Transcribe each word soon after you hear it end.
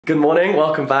Good morning,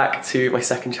 welcome back to my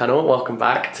second channel, welcome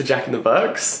back to Jack in the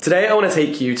Books. Today I want to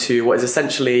take you to what is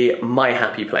essentially my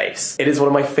happy place. It is one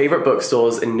of my favorite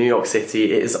bookstores in New York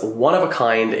City. It is one of a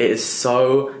kind, it is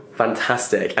so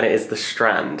fantastic, and it is the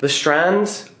Strand. The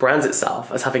Strand brands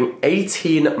itself as having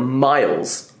 18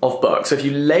 miles of books. So if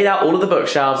you laid out all of the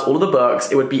bookshelves, all of the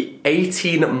books, it would be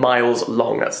 18 miles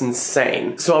long. That's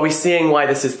insane. So are we seeing why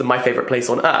this is my favorite place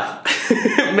on earth?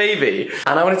 Maybe.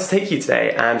 And I wanted to take you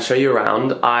today and show you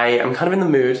around. I am kind of in the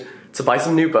mood to buy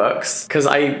some new books because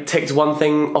I ticked one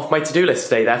thing off my to-do list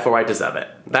today, therefore I deserve it.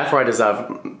 Therefore I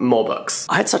deserve more books.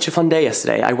 I had such a fun day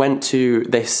yesterday. I went to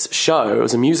this show, it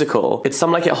was a musical. It's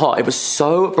Some Like It Hot. It was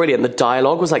so brilliant. The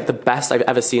dialogue was like the best I've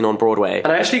ever seen on Broadway.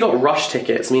 And I actually got rush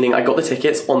tickets, meaning I got the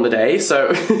tickets on the day.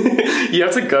 So you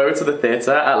have to go to the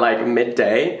theater at like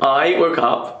midday. I woke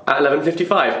up at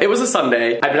 11:55. It was a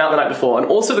Sunday. I'd been out the night before, and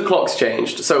also the clocks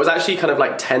changed. So it was actually kind of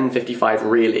like 10:55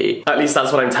 really. At least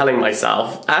that's what I'm telling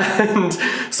myself. And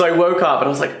so I woke up and I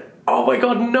was like, oh my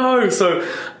god, no! So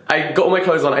I got all my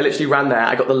clothes on, I literally ran there,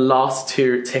 I got the last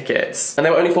 2 tickets, and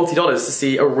they were only $40 to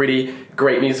see a really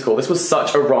great musical. This was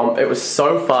such a romp, it was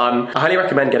so fun. I highly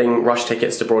recommend getting rush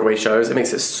tickets to Broadway shows, it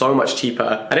makes it so much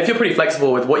cheaper. And if you're pretty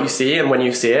flexible with what you see and when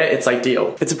you see it, it's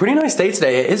ideal. It's a pretty nice day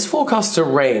today. It is forecast to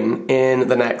rain in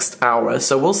the next hour,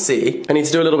 so we'll see. I need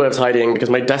to do a little bit of tidying because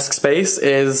my desk space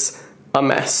is a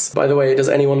mess. By the way, does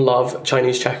anyone love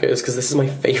Chinese checkers? Because this is my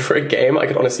favorite game. I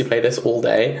could honestly play this all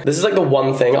day. This is like the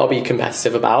one thing I'll be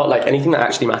competitive about. Like anything that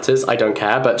actually matters, I don't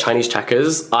care, but Chinese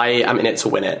checkers, I am in it to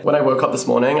win it. When I woke up this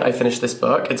morning, I finished this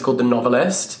book. It's called The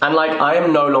Novelist. And like, I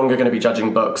am no longer gonna be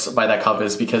judging books by their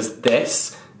covers because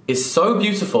this is so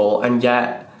beautiful and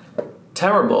yet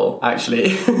terrible, actually.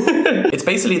 It's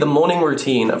basically the morning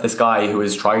routine of this guy who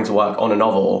is trying to work on a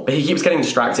novel, but he keeps getting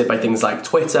distracted by things like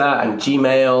Twitter and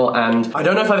Gmail, and I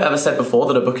don't know if I've ever said before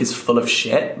that a book is full of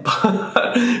shit,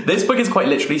 but this book is quite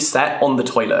literally set on the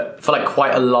toilet for like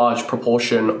quite a large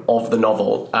proportion of the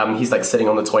novel. He's like sitting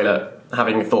on the toilet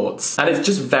having thoughts, and it's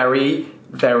just very,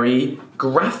 very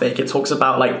graphic. It talks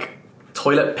about like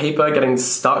toilet paper getting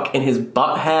stuck in his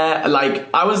butt hair.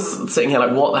 Like, I was sitting here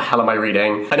like, what the hell am I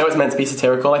reading? I know it's meant to be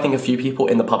satirical. I think a few people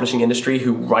in the publishing industry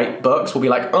who write books will be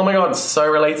like, oh my god, so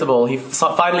relatable.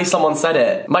 Finally someone said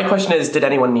it. My question is, did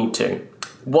anyone need to?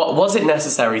 What was it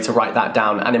necessary to write that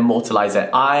down and immortalize it?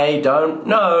 I don't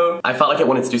know. I felt like it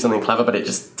wanted to do something clever, but it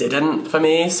just didn't for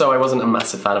me, so I wasn't a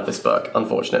massive fan of this book,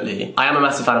 unfortunately. I am a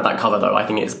massive fan of that cover though. I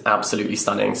think it's absolutely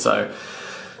stunning, so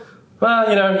well,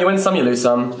 you know, you win some, you lose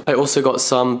some. I also got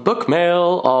some book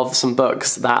mail of some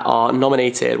books that are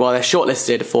nominated, well, they're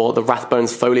shortlisted for the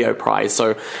Rathbones Folio Prize,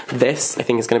 so this, I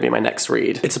think, is gonna be my next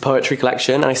read. It's a poetry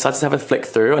collection, and I started to have a flick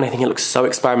through, and I think it looks so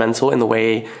experimental in the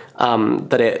way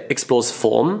that it explores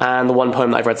form, and the one poem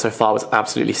that I've read so far was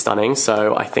absolutely stunning,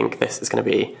 so I think this is gonna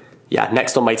be, yeah,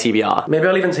 next on my TBR. Maybe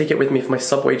I'll even take it with me for my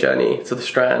subway journey to the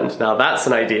Strand. Now that's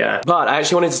an idea. But I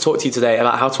actually wanted to talk to you today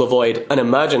about how to avoid an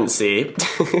emergency.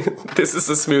 This is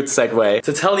a smooth segue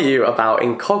to tell you about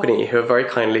Incogni, who have very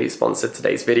kindly sponsored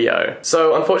today's video.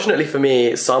 So unfortunately for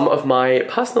me, some of my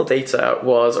personal data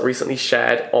was recently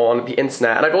shared on the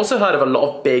internet, and I've also heard of a lot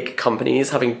of big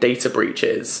companies having data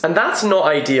breaches. And that's not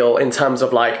ideal in terms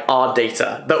of like our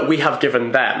data that we have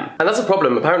given them. And that's a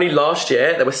problem. Apparently last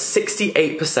year, there were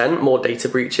 68% more data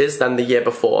breaches than the year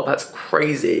before. That's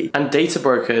crazy. And data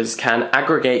brokers can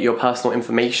aggregate your personal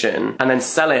information and then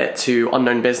sell it to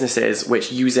unknown businesses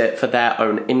which use it for their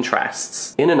own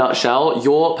interests. In a nutshell,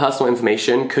 your personal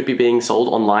information could be being sold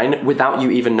online without you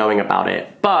even knowing about it.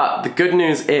 But the good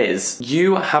news is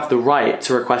you have the right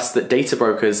to request that data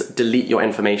brokers delete your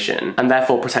information and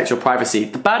therefore protect your privacy.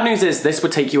 The bad news is this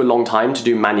would take you a long time to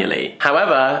do manually.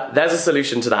 However, there's a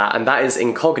solution to that, and that is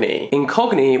Incogni.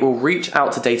 Incogni will reach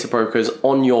out to data brokers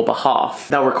on your behalf.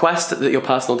 They'll request that your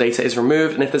personal data is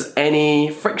removed, and if there's any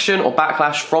friction or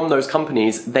backlash from those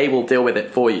companies, they will deal with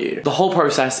it for you. The whole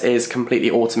process is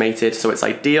completely automated, so it's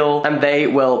ideal, and they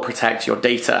will protect your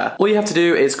data. All you have to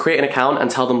do is create an account and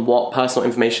tell them what personal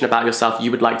information about yourself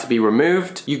you would like to be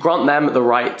removed. You grant them the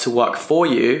right to work for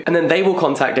you, and then they will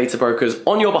contact data brokers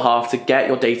on your behalf to get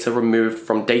your data removed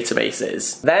from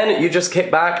databases. Then you just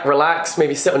kick back, relax,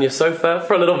 maybe sit on your sofa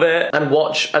for a little bit and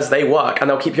watch as they work, and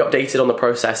they'll keep you updated on the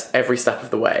process every step of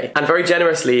the way. And very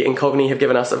generously, Incogni have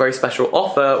given us a very special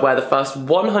offer where the first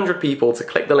 100 people to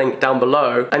click the link down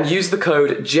below and use the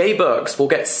code JBooks will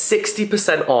get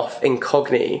 60% off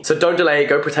Incogni. So don't delay,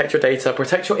 go protect your data,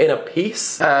 protect your inner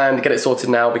peace, and get it sorted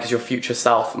now because your future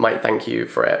self might thank you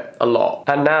for it a lot.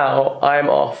 And now I'm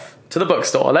off to the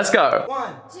bookstore. Let's go.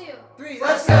 1, 2, 3,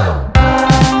 let's go.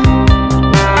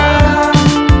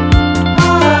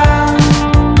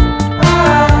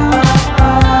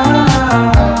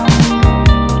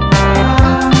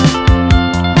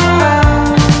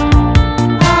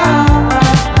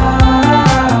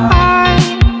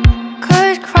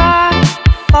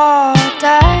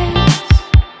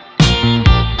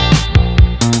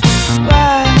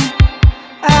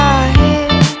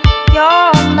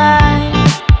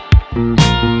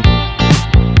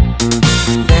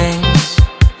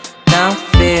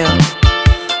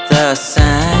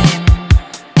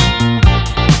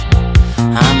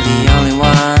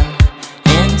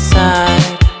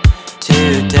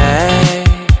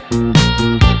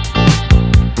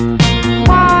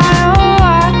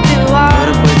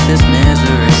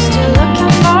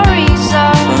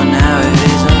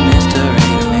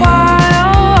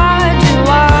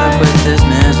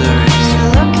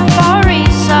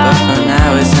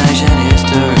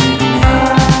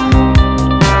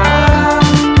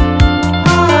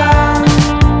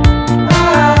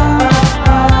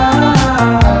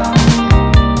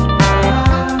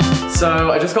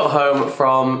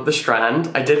 from the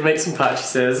Strand. I did make some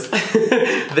purchases.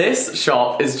 This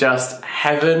shop is just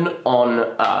heaven on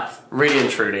earth, really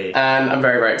and truly. And I'm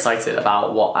very, very excited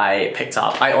about what I picked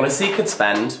up. I honestly could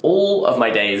spend all of my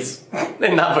days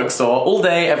in that bookstore, all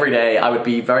day, every day. I would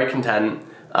be very content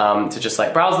to just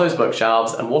like browse those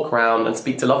bookshelves and walk around and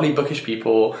speak to lovely bookish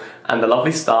people and the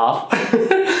lovely staff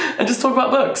and just talk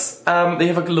about books. They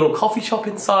have a little coffee shop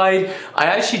inside. I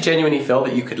actually genuinely feel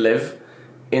that you could live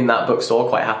in that bookstore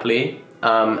quite happily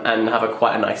and have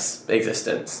quite a nice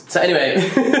existence. So anyway,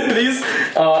 these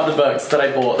are the books that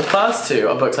I bought. The first two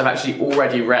are books I've actually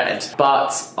already read,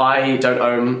 but I don't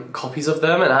own copies of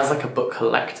them, and as like a book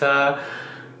collector,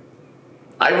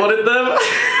 I wanted them.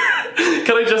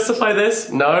 Can I justify this?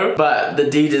 No, but the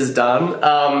deed is done.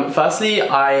 Firstly,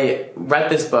 I read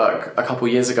this book a couple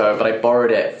years ago, but I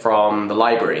borrowed it from the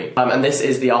library. And this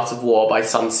is The Art of War by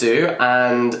Sun Tzu,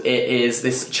 and it is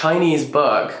this Chinese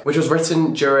book which was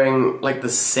written during like the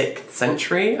 6th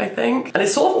century, I think. And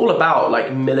it's sort of all about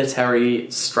like military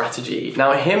strategy.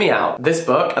 Now, hear me out. This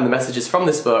book and the messages from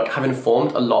this book have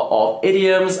informed a lot of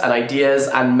idioms and ideas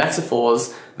and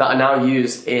metaphors that are now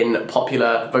used in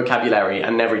popular vocabulary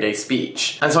and everyday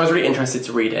speech. And so I was really interested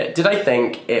to read it. Did I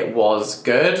think it was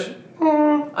good?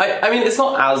 I mean, it's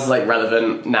not as like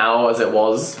relevant now as it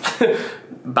was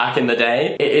back in the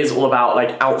day. It is all about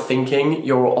like outthinking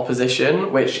your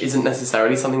opposition, which isn't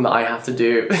necessarily something that I have to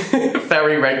do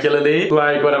very regularly.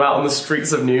 Like when I'm out on the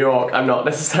streets of New York, I'm not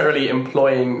necessarily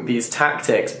employing these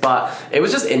tactics, but it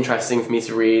was just interesting for me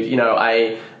to read. You know,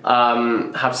 I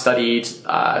have studied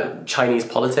Chinese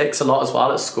politics a lot as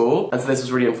well at school, and so this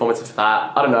was really informative for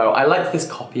that. I don't know, I liked this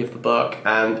copy of the book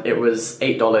and it was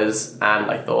 $8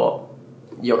 and I thought,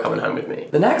 you're coming home with me.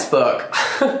 The next book,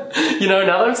 you know,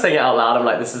 now that I'm saying it out loud, I'm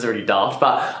like, this is really daft,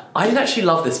 but I didn't actually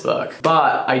love this book.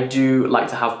 But I do like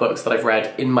to have books that I've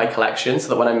read in my collection so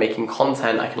that when I'm making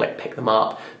content, I can like pick them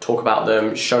up, talk about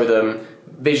them, show them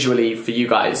visually for you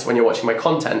guys when you're watching my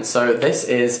content. So this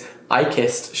is I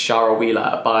Kissed Shara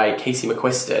Wheeler by Casey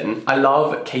McQuiston. I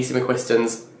love Casey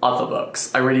McQuiston's other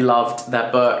books. I really loved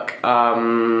their book,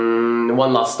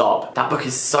 One Last Stop. That book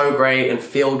is so great and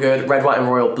feel good. Red, White and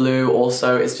Royal Blue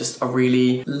also is just a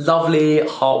really lovely,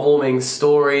 heartwarming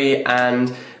story,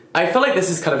 and I feel like this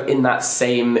is kind of in that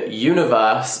same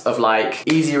universe of like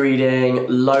easy reading,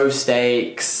 low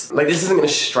stakes. Like this isn't gonna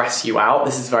stress you out.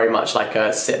 This is very much like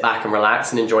a sit back and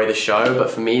relax and enjoy the show. But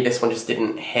for me, this one just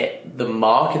didn't hit the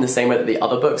mark in the same way that the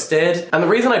other books did. And the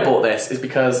reason I bought this is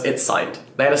because it's signed.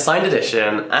 They had a signed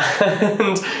edition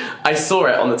and I saw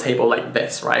it on the table like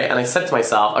this, right? And I said to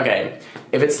myself, okay,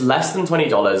 if it's less than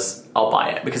 $20, I'll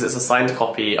buy it because it's a signed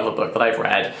copy of a book that I've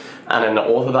read and an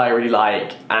author that I really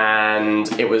like, and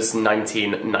it was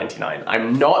 $19.99.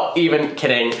 I'm not even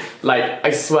kidding. Like,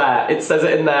 I swear, it says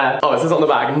it in there. Oh, it says it on the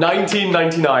back,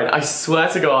 $19.99. I swear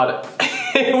to God,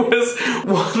 it was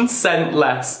 1 cent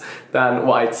less than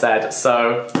what I'd said,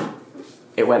 so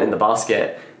it went in the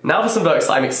basket. Now for some books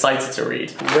that I'm excited to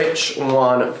read. Which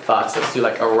one first? Let's do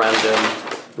like a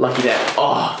random lucky dip.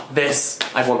 Oh, this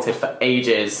I've wanted for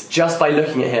ages. Just by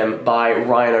Looking at Him by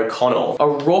Ryan O'Connell. A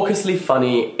raucously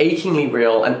funny, achingly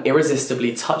real, and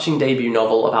irresistibly touching debut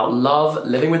novel about love,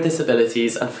 living with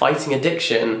disabilities, and fighting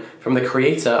addiction from the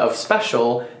creator of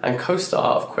Special and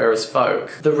co-star of Queer as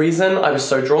Folk. The reason I was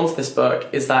so drawn to this book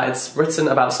is that it's written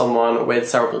about someone with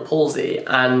cerebral palsy,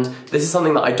 and this is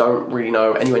something that I don't really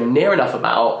know anywhere near enough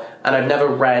about, and I've never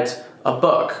read a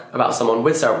book about someone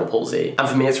with cerebral palsy. And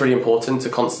for me, it's really important to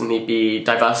constantly be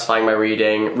diversifying my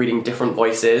reading, reading different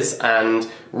voices, and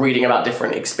reading about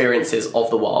different experiences of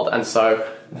the world. And so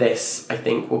this, I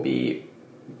think, will be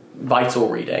vital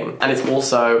reading. And it's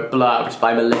also blurbed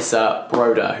by Melissa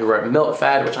Broder, who wrote Milk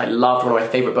Fed, which I loved, one of my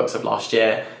favorite books of last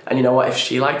year. And you know what? If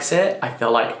she likes it, I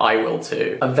feel like I will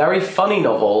too. A very funny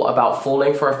novel about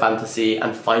falling for a fantasy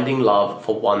and finding love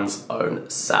for one's own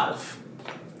self.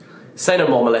 Say no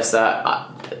more,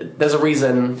 Melissa. There's a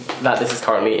reason that this is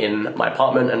currently in my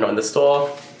apartment and not in the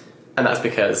store, and that's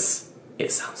because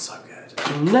it sounds so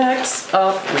good. Next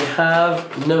up, we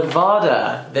have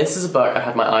Nevada. This is a book I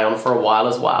had my eye on for a while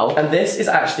as well, and this is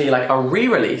actually like a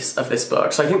re-release of this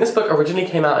book. So I think this book originally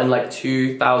came out in like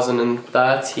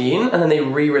 2013, and then they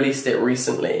re-released it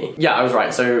recently. Yeah, I was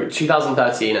right. So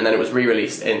 2013, and then it was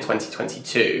re-released in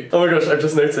 2022. Oh my gosh, I've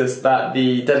just noticed that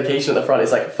the dedication at the front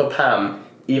is like, for Pam,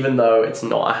 even though it's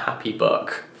not a happy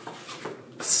book.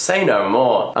 Say no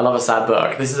more. I love a sad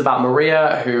book. This is about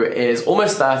Maria, who is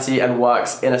almost 30 and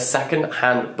works in a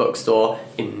second-hand bookstore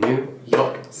in New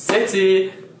York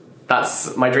City.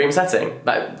 that's my dream setting.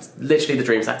 That's literally the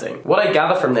dream setting. What I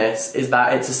gather from this is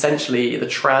that it's essentially the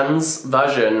trans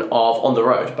version of On the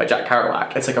Road by Jack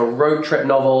Kerouac. It's like a road trip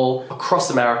novel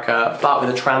across America, but with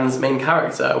a trans main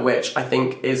character, which I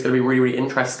think is going to be really, really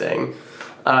interesting.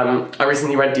 I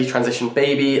recently read Detransition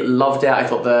Baby, loved it. I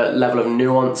thought the level of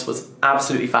nuance was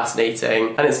absolutely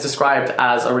fascinating, and it's described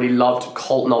as a really loved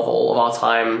cult novel of our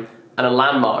time and a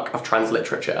landmark of trans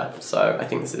literature. So I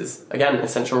think this is, again,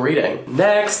 essential reading.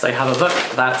 Next, I have a book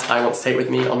that I want to take with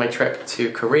me on my trip to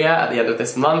Korea at the end of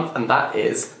this month, and that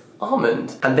is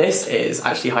Almond. And this is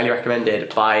actually highly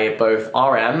recommended by both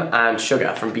RM and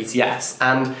Sugar from BTS.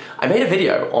 And I made a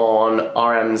video on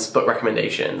RM's book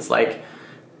recommendations, like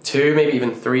 2, maybe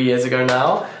even 3 years ago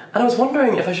now, and I was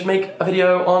wondering if I should make a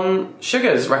video on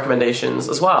Sugar's recommendations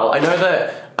as well. I know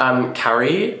that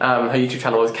Carrie, her YouTube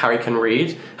channel is Carrie Can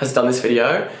Read, has done this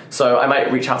video, so I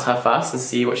might reach out to her first and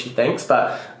see what she thinks,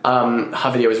 but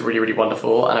her video is really, really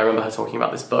wonderful, and I remember her talking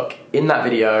about this book in that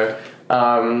video,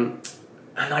 and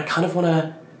I kind of want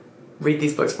to read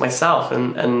these books myself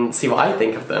and see what I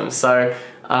think of them. So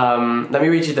let me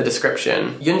read you the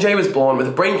description. Yoonjae was born with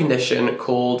a brain condition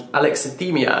called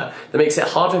alexithymia that makes it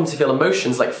hard for him to feel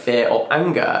emotions like fear or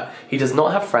anger. He does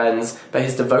not have friends, but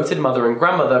his devoted mother and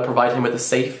grandmother provide him with a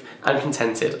safe and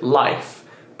contented life.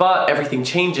 But everything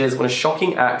changes when a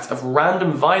shocking act of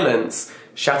random violence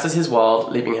shatters his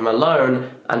world, leaving him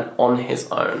alone and on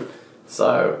his own.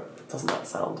 So, doesn't that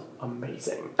sound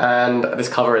amazing? And this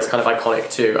cover is kind of iconic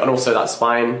too, and also that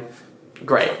spine.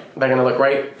 Great. They're gonna look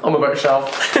great on my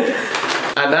bookshelf.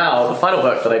 And now, the final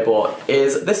book that I bought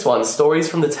is this one, Stories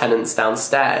from the Tenants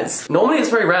Downstairs. Normally it's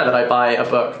very rare that I buy a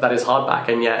book that is hardback,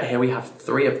 and yet here we have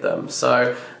 3 of them.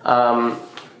 So,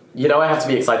 you know I have to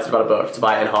be excited about a book to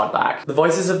buy it in hardback. The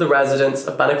voices of the residents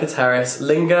of Banneker Terrace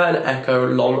linger and echo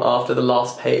long after the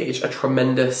last page, a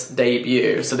tremendous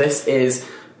debut. So this is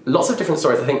lots of different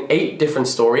stories, I think 8 different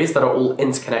stories that are all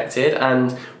interconnected,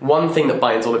 and one thing that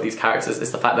binds all of these characters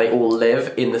is the fact they all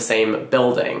live in the same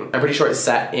building. I'm pretty sure it's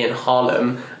set in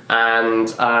Harlem, and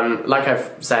like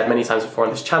I've said many times before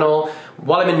on this channel,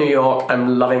 while I'm in New York,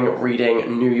 I'm loving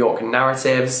reading New York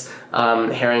narratives,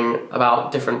 hearing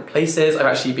about different places. I've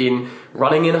actually been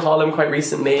running in Harlem quite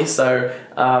recently, so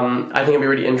I think it'd be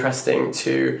really interesting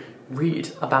to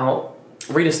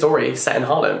read a story set in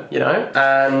Harlem, you know?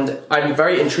 And I'm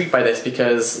very intrigued by this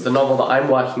because the novel that I'm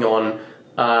working on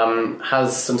has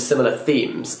some similar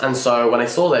themes. And so when I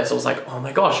saw this, I was like, oh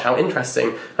my gosh, how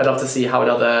interesting. I'd love to see how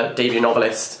another debut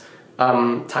novelist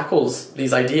tackles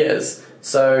these ideas.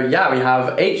 So yeah, we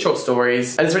have 8 short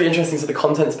stories, and it's really interesting. So the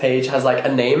contents page has like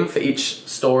a name for each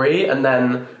story, and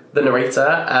then the narrator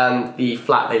and the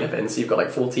flat they live in. So you've got like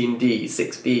 14D,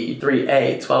 6B,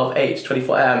 3A, 12H,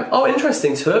 24M. Oh,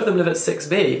 interesting, 2 of them live at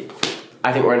 6B.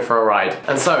 I think we're in for a ride.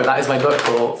 And so that is my book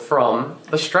haul from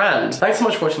The Strand. Thanks so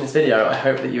much for watching this video. I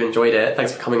hope that you enjoyed it.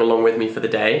 Thanks for coming along with me for the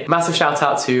day. Massive shout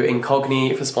out to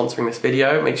Incogni for sponsoring this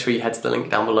video. Make sure you head to the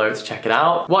link down below to check it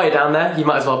out. While you're down there, you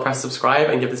might as well press subscribe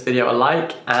and give this video a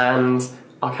like, and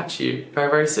I'll catch you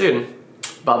very, very soon.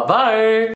 Bye-bye.